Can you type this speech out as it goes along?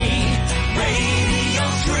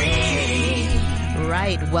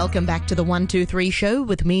right, welcome back to the 123 show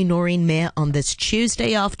with me, Noreen Mayer, on this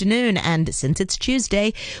Tuesday afternoon. And since it's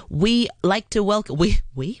Tuesday, we'd like to welcome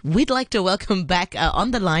back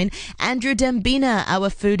on the line Andrew Dembina, our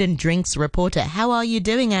food and drinks reporter. How are you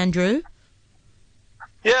doing, Andrew?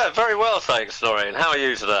 Yeah, very well, thanks, Noreen. How are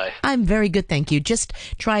you today? I'm very good, thank you. Just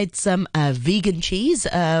tried some vegan cheese.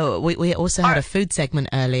 We also had a food segment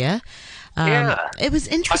earlier. Yeah, it was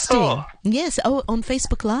interesting. I saw. Yes. Oh, on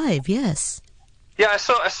Facebook Live. Yes. Yeah, I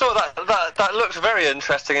saw that. That looked very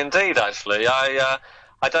interesting indeed. Actually, I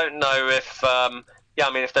don't know if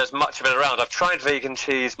if there's much of it around. I've tried vegan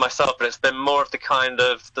cheese myself, but it's been more of the kind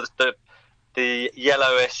of the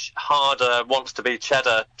yellowish, harder, wants to be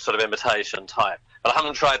cheddar sort of imitation type. But I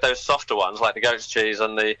haven't tried those softer ones like the goat's cheese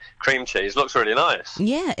and the cream cheese. Looks really nice.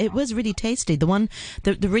 Yeah, it was really tasty. The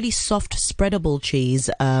really soft spreadable cheese,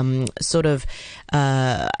 I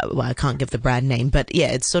can't give the brand name, but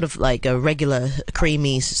yeah, it's sort of like a regular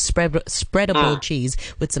creamy spreadable cheese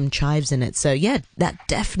with some chives in it. So yeah, that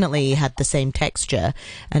definitely had the same texture,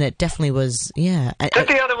 and it definitely was. Yeah. Did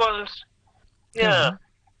the other ones? Yeah.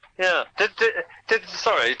 Yeah. Did the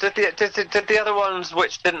other ones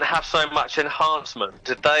which didn't have so much enhancement,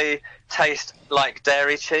 did they taste like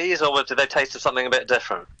dairy cheese, or did they taste of something a bit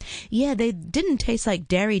different? Yeah, they didn't taste like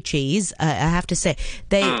dairy cheese. I have to say,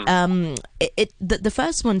 the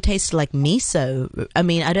first one tasted like miso. I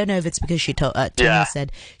mean, I don't know if it's because she told Tina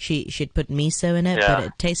said she'd put miso in it, but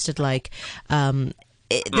it tasted like.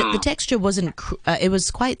 The texture wasn't. It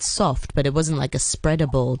was quite soft, but it wasn't like a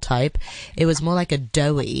spreadable type. It was more like a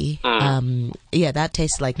doughy. That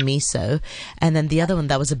tasted like miso, and then the other one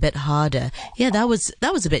that was a bit harder. Yeah, that was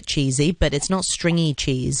a bit cheesy, but it's not stringy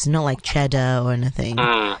cheese, not like cheddar or anything.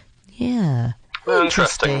 Yeah,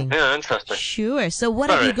 interesting. Yeah, interesting. Sure. So, what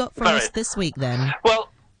have you got for us this week then? Well,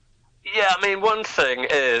 yeah, I mean, one thing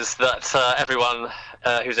is that everyone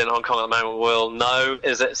who's in Hong Kong at the moment will know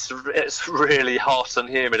is it's really hot and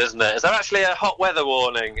humid, isn't it? Is there actually a hot weather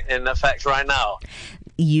warning in effect right now?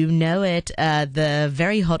 You know it. The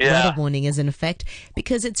very hot weather warning is in effect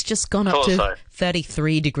because it's just gone up to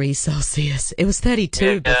 33 degrees Celsius. It was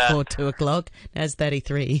 32 before 2 o'clock. Now it's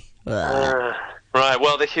 33. Right,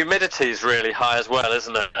 well, the humidity's really high as well,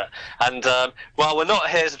 isn't it? And while we're not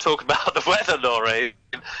here to talk about the weather, Laurie,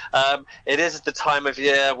 it is the time of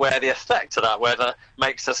year where the effect of that weather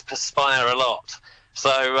makes us perspire a lot.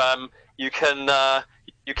 So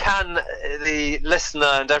the listener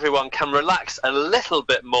and everyone can relax a little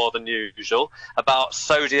bit more than usual about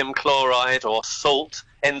sodium chloride or salt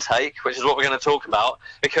intake, which is what we're going to talk about,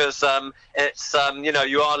 because it's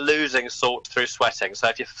you are losing salt through sweating. So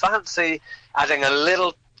if you fancy adding a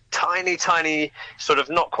little tiny sort of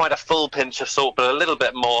not quite a full pinch of salt, but a little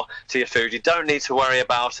bit more to your food, you don't need to worry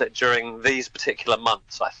about it during these particular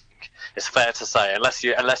months, I think it's fair to say, unless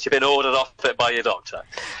you've been ordered off it by your doctor.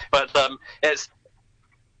 But it's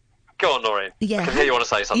go on, Noreen. Yeah, I can hear you want to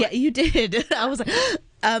say something. Yeah, you did. I was like,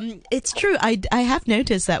 it's true. I have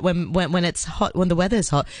noticed that when it's hot, when the weather is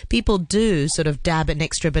hot, people do sort of dab an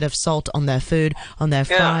extra bit of salt on their food, on their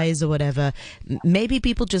fries or whatever. Maybe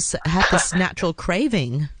people just have this natural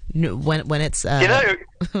craving when it's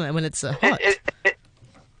when it's hot.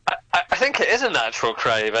 I think it is a natural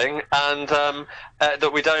craving, and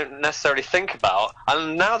that we don't necessarily think about.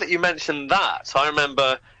 And now that you mentioned that, I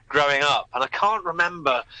remember growing up, and I can't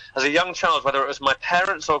remember as a young child whether it was my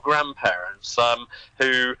parents or grandparents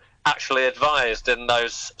who actually advised in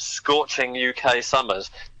those scorching UK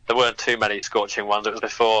summers. There weren't too many scorching ones. It was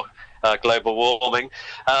before global warming.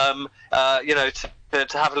 To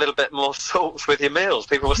have a little bit more salt with your meals.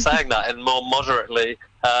 People were saying that in more moderately,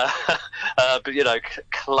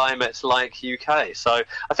 climate like UK. So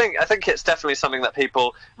I think it's definitely something that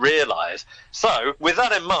people realise. So with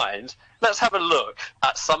that in mind, let's have a look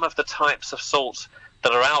at some of the types of salt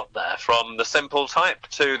that are out there, from the simple type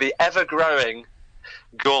to the ever-growing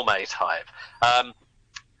gourmet type.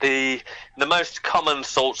 The most common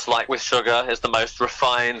salt, like with sugar, is the most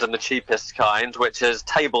refined and the cheapest kind, which is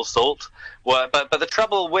table salt. But the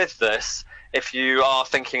trouble with this, if you are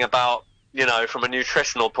thinking about, from a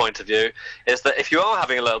nutritional point of view, is that if you are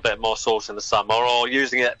having a little bit more salt in the summer, or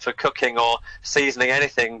using it for cooking or seasoning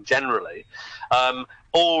anything generally,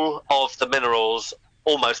 all of the minerals,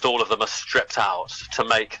 almost all of them, are stripped out to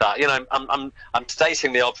make that. I'm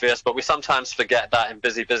stating the obvious, but we sometimes forget that in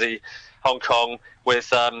busy Hong Kong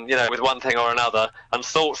with one thing or another, and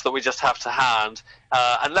salts that we just have to hand.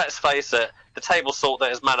 And let's face it, the table salt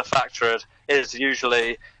that is manufactured is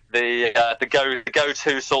usually the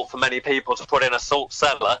go-to salt for many people to put in a salt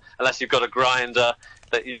cellar, unless you've got a grinder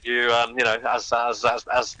that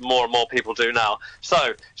as more and more people do now.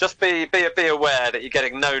 So just be aware that you're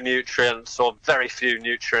getting no nutrients or very few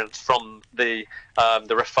nutrients from the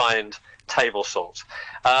refined table salt.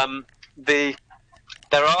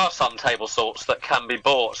 There are some table salts that can be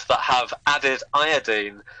bought that have added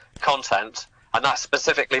iodine content, and that's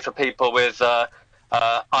specifically for people with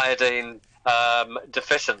iodine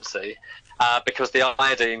deficiency, because the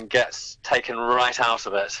iodine gets taken right out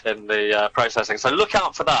of it in the processing. So look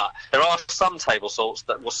out for that. There are some table salts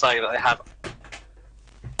that will say that they have...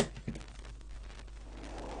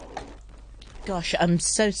 Gosh, I'm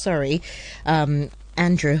so sorry.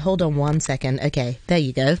 Andrew, hold on 1 second. Okay, there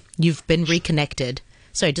you go. You've been reconnected.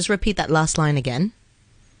 Sorry, just repeat that last line again.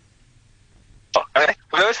 Okay,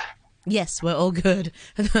 good. Yes, we're all good.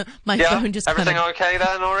 My phone just everything okay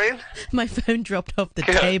there, Noreen? My phone dropped off the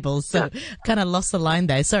table, so kind of lost the line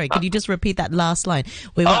there. Sorry, could you just repeat that last line?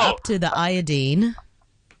 We were up to the iodine.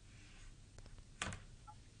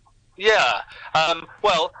 Yeah.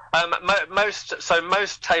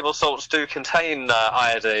 Most table salts do contain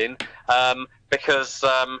iodine, because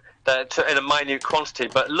they're in a minute quantity.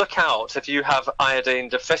 But look out if you have iodine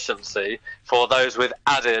deficiency for those with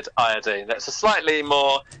added iodine. It's a slightly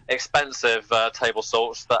more expensive table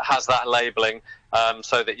salt that has that labelling,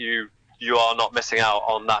 so that you are not missing out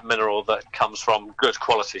on that mineral that comes from good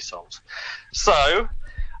quality salt. So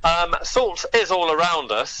salt is all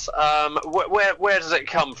around us. Where does it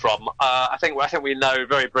come from? I think we know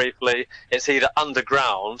very briefly. It's either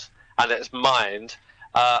underground and it's mined,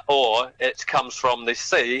 or it comes from the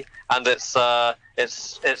sea and it's then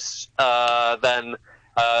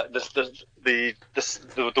the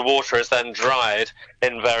water is then dried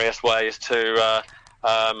in various ways to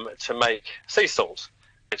make sea salt,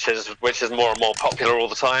 which is more and more popular all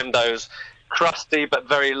the time. Those crusty but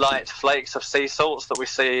very light flakes of sea salts that we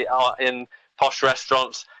see are in posh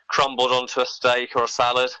restaurants, crumbled onto a steak or a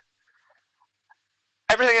salad.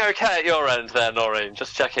 Everything okay at your end there, Noreen?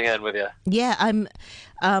 Just checking in with you. Yeah, I'm.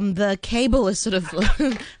 The cable is sort of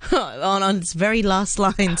on its very last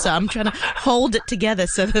line, so I'm trying to hold it together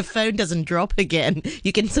so the phone doesn't drop again.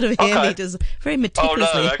 You can sort of hear me just very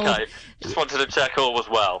meticulously. Oh no, okay. Just wanted to check all was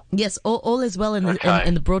well. Yes, all is well in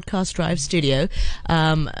the broadcast drive studio.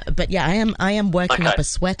 But yeah, I am working up a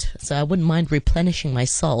sweat, so I wouldn't mind replenishing my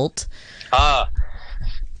salt.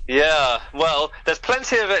 Yeah, well, there's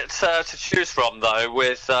plenty of it to choose from, though,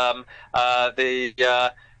 with the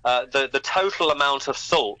total amount of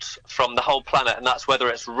salt from the whole planet, and that's whether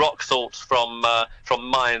it's rock salt from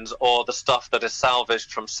mines or the stuff that is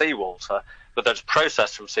salvaged from seawater, that's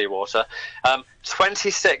processed from seawater.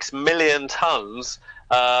 26 million tons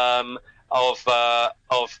of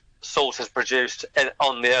salt is produced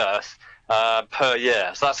on the Earth per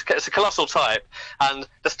year. So it's a colossal type, and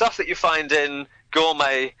the stuff that you find in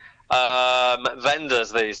gourmet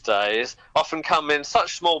vendors these days often come in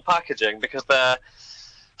such small packaging because they're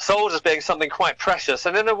sold as being something quite precious,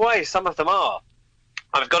 and in a way some of them are.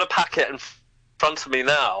 I've got a packet in front of me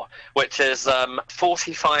now which is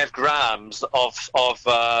 45 grams of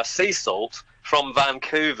sea salt from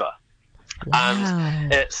Vancouver. Wow.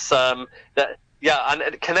 And it's and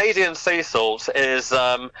Canadian sea salt is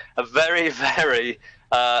a very, very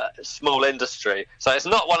small industry. So it's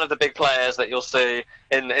not one of the big players that you'll see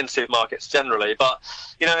in supermarkets generally. But,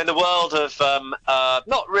 in the world of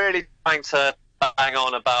not really trying to bang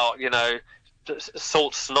on about,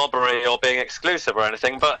 salt snobbery or being exclusive or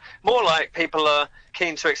anything, but more like people are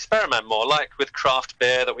keen to experiment more, like with craft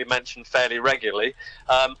beer that we mention fairly regularly.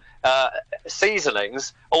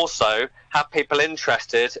 Seasonings also have people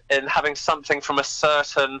interested in having something from a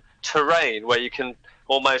certain terrain where you can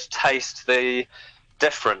almost taste the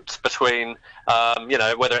difference between,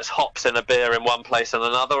 whether it's hops in a beer in one place and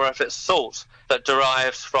another, or if it's salt that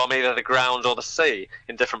derives from either the ground or the sea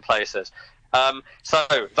in different places.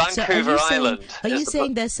 So Vancouver Island. Are you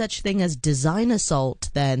saying there's such thing as designer salt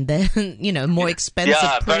then? They're, more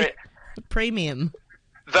expensive, premium.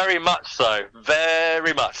 Very much so.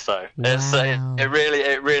 Very much so. Wow. It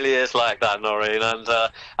really is like that, Noreen. And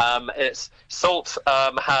salt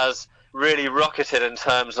has really rocketed in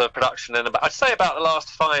terms of production I'd say about the last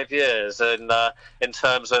 5 years in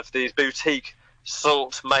terms of these boutique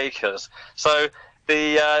salt makers. So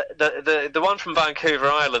the one from Vancouver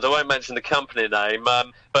Island, I won't mention the company name,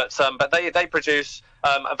 but they produce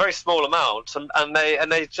a very small amount, and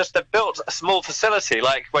they've built a small facility,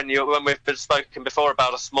 like when we've been spoken before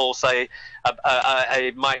about a small, say,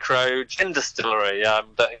 a micro gin distillery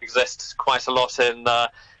that exists quite a lot in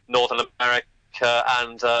Northern America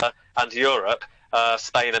and Europe,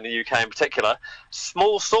 Spain and the UK in particular.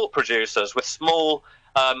 Small salt producers with small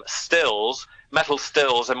stills metal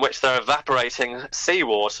stills in which they're evaporating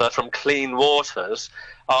seawater from clean waters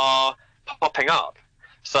are popping up.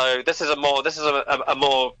 So this is a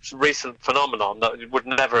more recent phenomenon that would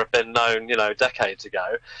never have been known, decades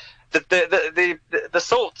ago. The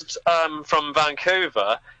salt from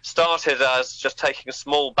Vancouver started as just taking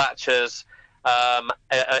small batches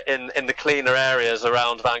in the cleaner areas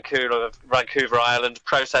around Vancouver Island,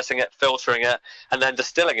 processing it, filtering it, and then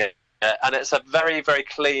distilling it. And it's a very, very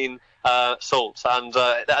clean salt, and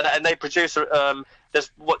they produce. This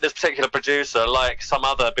particular producer, like some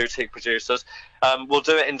other boutique producers, will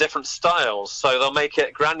do it in different styles. So they'll make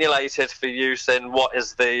it granulated for use in what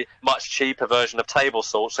is the much cheaper version of table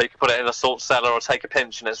salt. So you can put it in a salt cellar or take a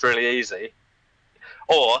pinch, and it's really easy.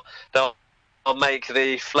 Or they'll make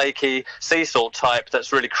the flaky sea salt type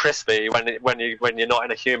that's really crispy when you're not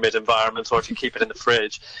in a humid environment, or if you keep it in the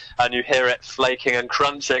fridge, and you hear it flaking and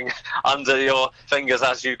crunching under your fingers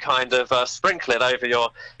as you kind of sprinkle it over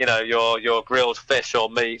your grilled fish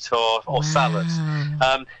or meat or salads.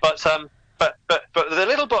 But the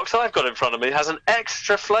little box I've got in front of me has an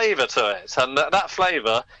extra flavour to it, and that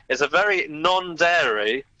flavour is a very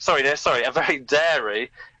a very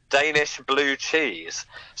dairy Danish blue cheese.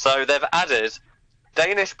 So they've added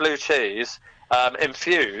Danish blue cheese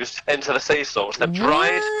infused into the sea salt. They've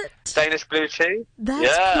dried Danish blue cheese.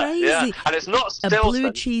 That's crazy. Yeah. And it's not Stilton. A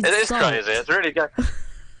blue cheese It is salt. crazy. It's really good.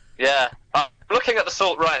 Yeah. I'm looking at the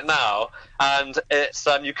salt right now, and it's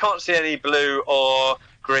you can't see any blue or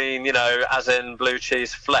green, as in blue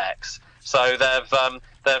cheese flecks. So they've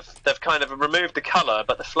kind of removed the colour,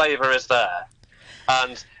 but the flavour is there.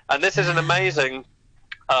 And this is an amazing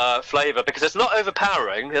flavour, because it's not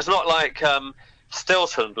overpowering. It's not like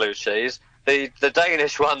Stilton blue cheese. The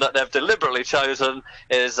Danish one that they've deliberately chosen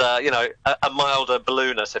is a milder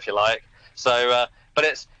blueness, if you like. So, but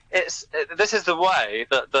this is the way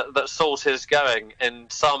that salt is going in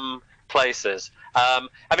some places.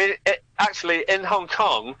 Actually in Hong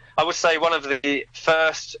Kong, I would say one of the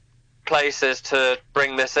first places to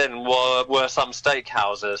bring this in were some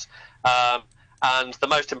steakhouses, and the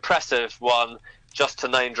most impressive one, just to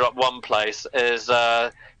name drop one place, is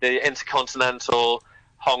the Intercontinental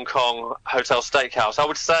Hong Kong Hotel Steakhouse. I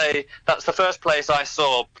would say that's the first place I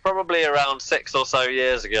saw, probably around 6 or so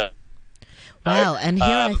years ago. Wow, and here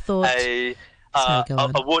I thought... a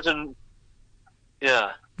wooden...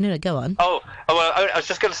 Yeah. No, go on. Well, I was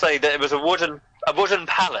just going to say that it was a wooden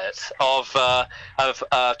pallet of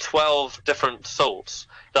 12 different salts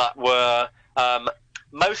that were...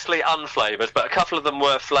 mostly unflavoured, but a couple of them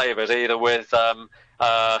were flavoured, either with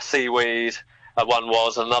seaweed. One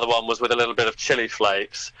was, and another one was with a little bit of chili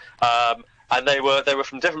flakes. And they were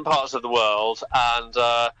from different parts of the world, and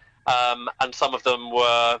some of them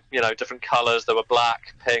were, different colours. There were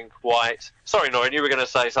black, pink, white. Sorry, Noreen, you were going to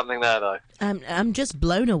say something there, though. I'm just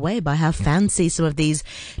blown away by how fancy some of these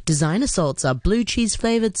designer salts are. Blue cheese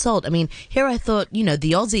flavoured salt. I mean, here I thought, the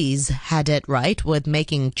Aussies had it right with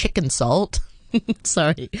making chicken salt.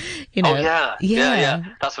 Sorry, Oh yeah.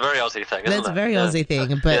 That's a very Aussie thing, isn't it? That's a very Aussie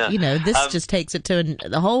thing, but this just takes it to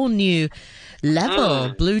a whole new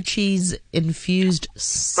level. Blue cheese infused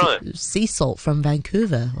sea salt from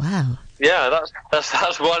Vancouver. Wow. Yeah,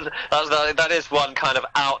 that is one kind of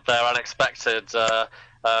out there, unexpected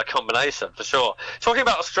combination for sure. Talking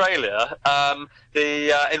about Australia,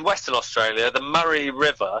 in Western Australia, the Murray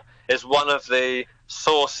River is one of the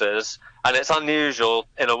sources. And it's unusual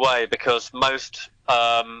in a way, because most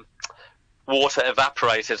water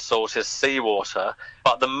evaporated salt is seawater,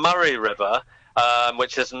 but the Murray River,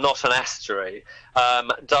 which is not an estuary,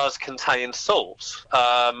 does contain salt,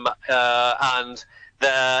 and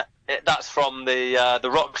that's from the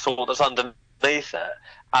rock salt that's underneath it,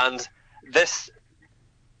 and this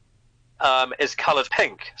is coloured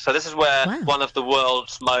pink. So this is where one of the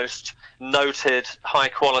world's most noted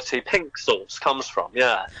high-quality pink salts comes from.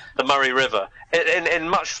 Yeah, the Murray River, in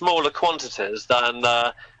much smaller quantities than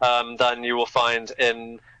you will find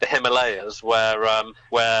in the Himalayas, where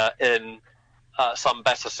in some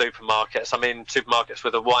better supermarkets. I mean, supermarkets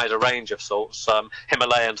with a wider range of salts.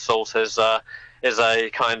 Himalayan salt is a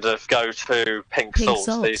kind of go-to pink salt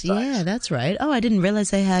these days. Yeah, that's right. Oh, I didn't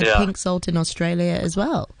realise they had pink salt in Australia as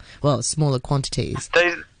well. Well, smaller quantities.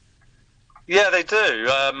 They do.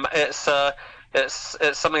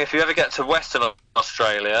 It's something. If you ever get to Western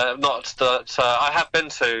Australia, not that I have been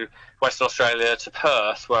to Western Australia, to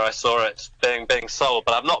Perth, where I saw it being sold,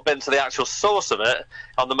 but I've not been to the actual source of it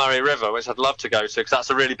on the Murray River, which I'd love to go to, because that's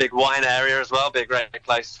a really big wine area as well. Be a great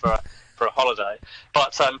place for a holiday.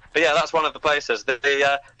 But yeah, that's one of the places.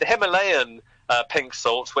 The Himalayan pink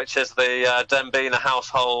salt, which is the Dembina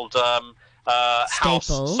household house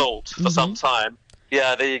salt for some time.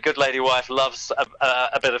 Yeah, the good lady wife loves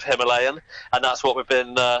a bit of Himalayan, and that's what we've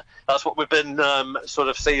been sort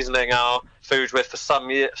of seasoning our food with for some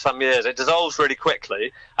years. It dissolves really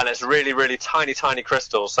quickly, and it's really, really tiny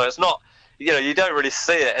crystals. So it's not, you don't really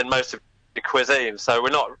see it in most of the cuisine. So we're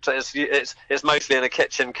not. It's mostly in a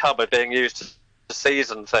kitchen cupboard being used to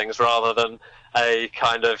season things rather than a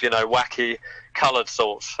kind of wacky coloured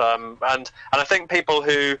salt. And I think people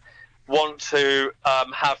who want to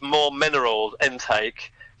have more mineral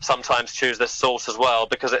intake sometimes choose this salt as well,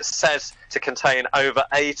 because it says to contain over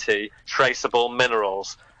 80 traceable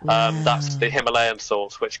minerals. That's the Himalayan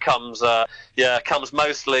salt, which comes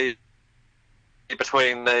mostly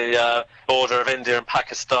between the border of India and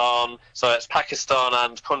Pakistan. So it's Pakistan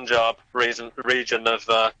and Punjab region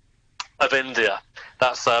of India.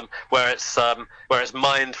 That's where it's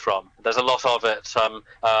mined from. There's a lot of it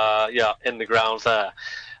in the ground there.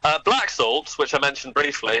 Black salt, which I mentioned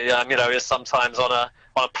briefly, is sometimes on a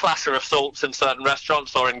platter of salts in certain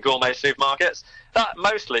restaurants or in gourmet supermarkets. That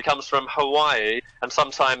mostly comes from Hawaii and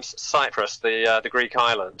sometimes Cyprus, the Greek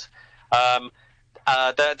island.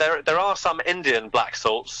 There are some Indian black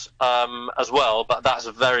salts as well, but that's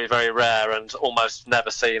very, very rare and almost never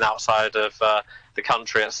seen outside of the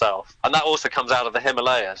country itself. And that also comes out of the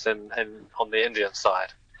Himalayas on the Indian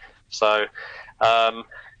side. So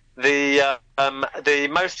the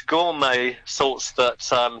most gourmet salts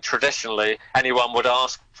that traditionally anyone would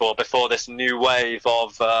ask for before this new wave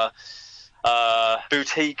of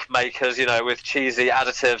boutique makers, with cheesy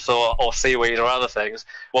additives or seaweed or other things,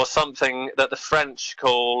 was something that the French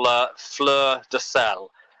call fleur de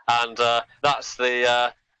sel, and that's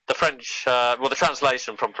the French. The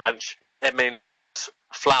translation from French, it means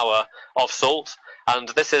flower of salt, and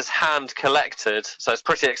this is hand collected, so it's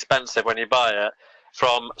pretty expensive when you buy it,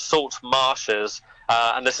 from salt marshes,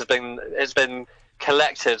 and it's been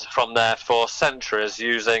collected from there for centuries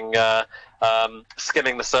using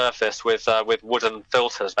skimming the surface with wooden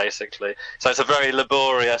filters, basically. So it's a very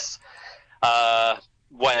laborious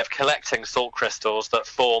way of collecting salt crystals that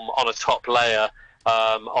form on a top layer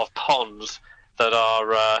of ponds that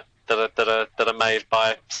are made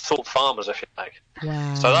by salt farmers, if you like.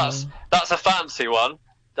 Wow. So that's a fancy one.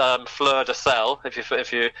 Fleur de sel,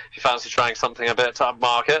 if you fancy trying something a bit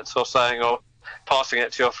upmarket, or passing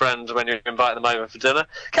it to your friend when you invite them over for dinner.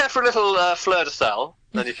 Care for a little fleur de sel,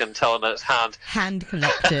 then you can tell them that it's hand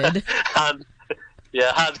collected.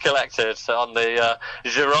 hand collected on the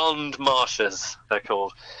Gironde marshes, they're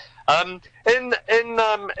called. In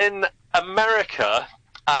America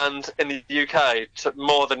and in the UK,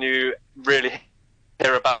 more than you really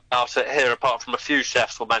hear about it here, apart from a few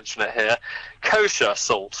chefs will mention it here, kosher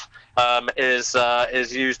salt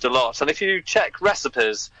is used a lot. And if you check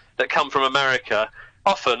recipes that come from America,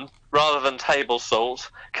 often, rather than table salt,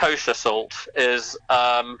 kosher salt is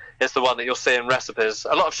the one that you'll see in recipes.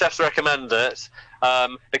 A lot of chefs recommend it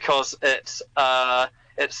because it's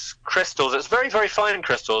crystals. It's very, very fine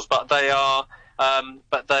crystals, but they are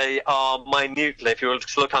minutely, if you were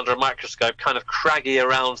to look under a microscope, kind of craggy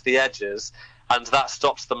around the edges, and that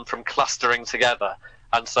stops them from clustering together.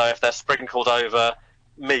 And so if they're sprinkled over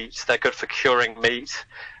meat, they're good for curing meat.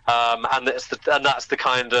 And that's the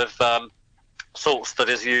kind of salts that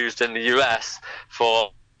is used in the US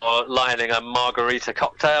for lining a margarita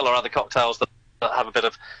cocktail or other cocktails that have a bit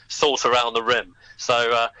of salt around the rim.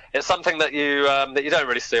 So it's something that you don't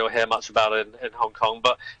really see or hear much about in Hong Kong.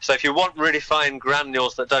 But so if you want really fine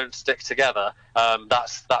granules that don't stick together,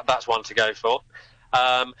 that's one to go for.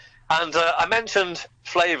 And I mentioned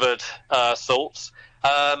flavoured salts.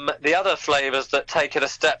 The other flavours that take it a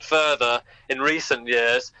step further in recent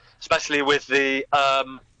years, especially with the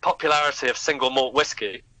popularity of single malt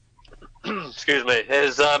whiskey, excuse me,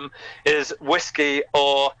 is whiskey,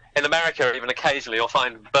 or in America even occasionally you'll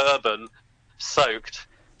find bourbon soaked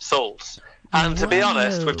salts. And to be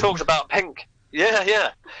honest, we've talked about pink.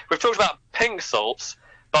 We've talked about pink salts,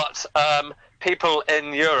 but people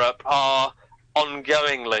in Europe are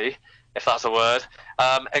ongoingly, if that's a word,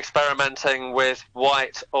 experimenting with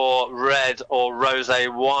white or red or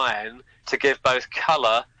rosé wine to give both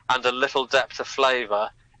colour and a little depth of flavour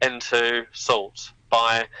into salts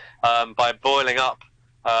by boiling up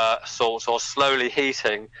salt or slowly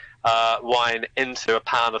heating wine into a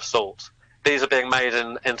pan of salt. These are being made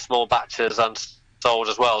in small batches and sold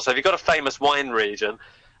as well. So if you've got a famous wine region,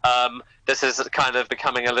 this is kind of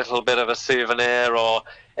becoming a little bit of a souvenir, or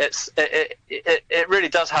it really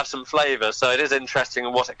does have some flavour. So it is interesting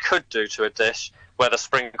in what it could do to a dish, whether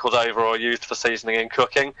sprinkled over or used for seasoning and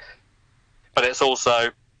cooking. But it's also,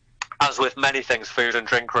 as with many things food and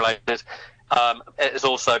drink related, it is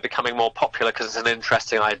also becoming more popular because it's an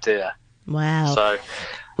interesting idea. Wow. So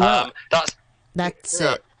that's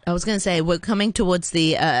it. I was going to say we're coming towards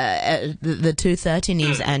the 2:30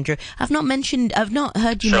 news, Andrew. I've not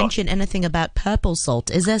heard you mention anything about purple salt.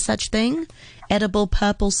 Is there such thing? Edible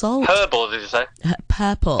purple salt? Purple, did you say?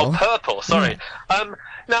 Purple. Oh, purple. Sorry. Yeah.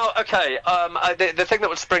 Now, okay. The thing that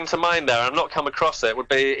would spring to mind there, I've not come across it, would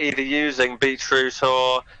be either using beetroot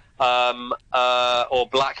or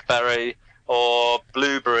blackberry or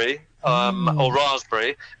blueberry. Or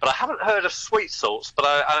raspberry, but I haven't heard of sweet salts, but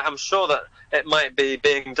I'm sure that it might be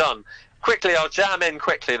being done. Quickly, I'll jam in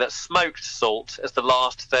quickly that smoked salt is the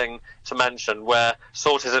last thing to mention, where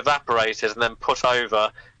salt is evaporated and then put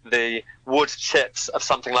over the wood chips of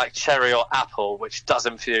something like cherry or apple, which does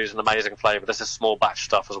infuse an amazing flavour. This is small batch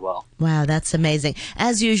stuff as well. Wow, that's amazing.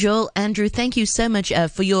 As usual, Andrew, thank you so much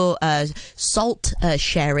for your salt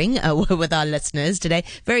sharing with our listeners today.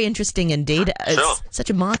 Very interesting indeed. Sure. It's such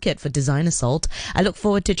a market for designer salt. I look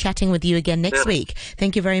forward to chatting with you again next week.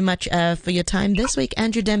 Thank you very much for your time this week,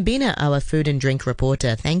 Andrew Dembina, our food and drink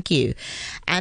reporter. Thank you. And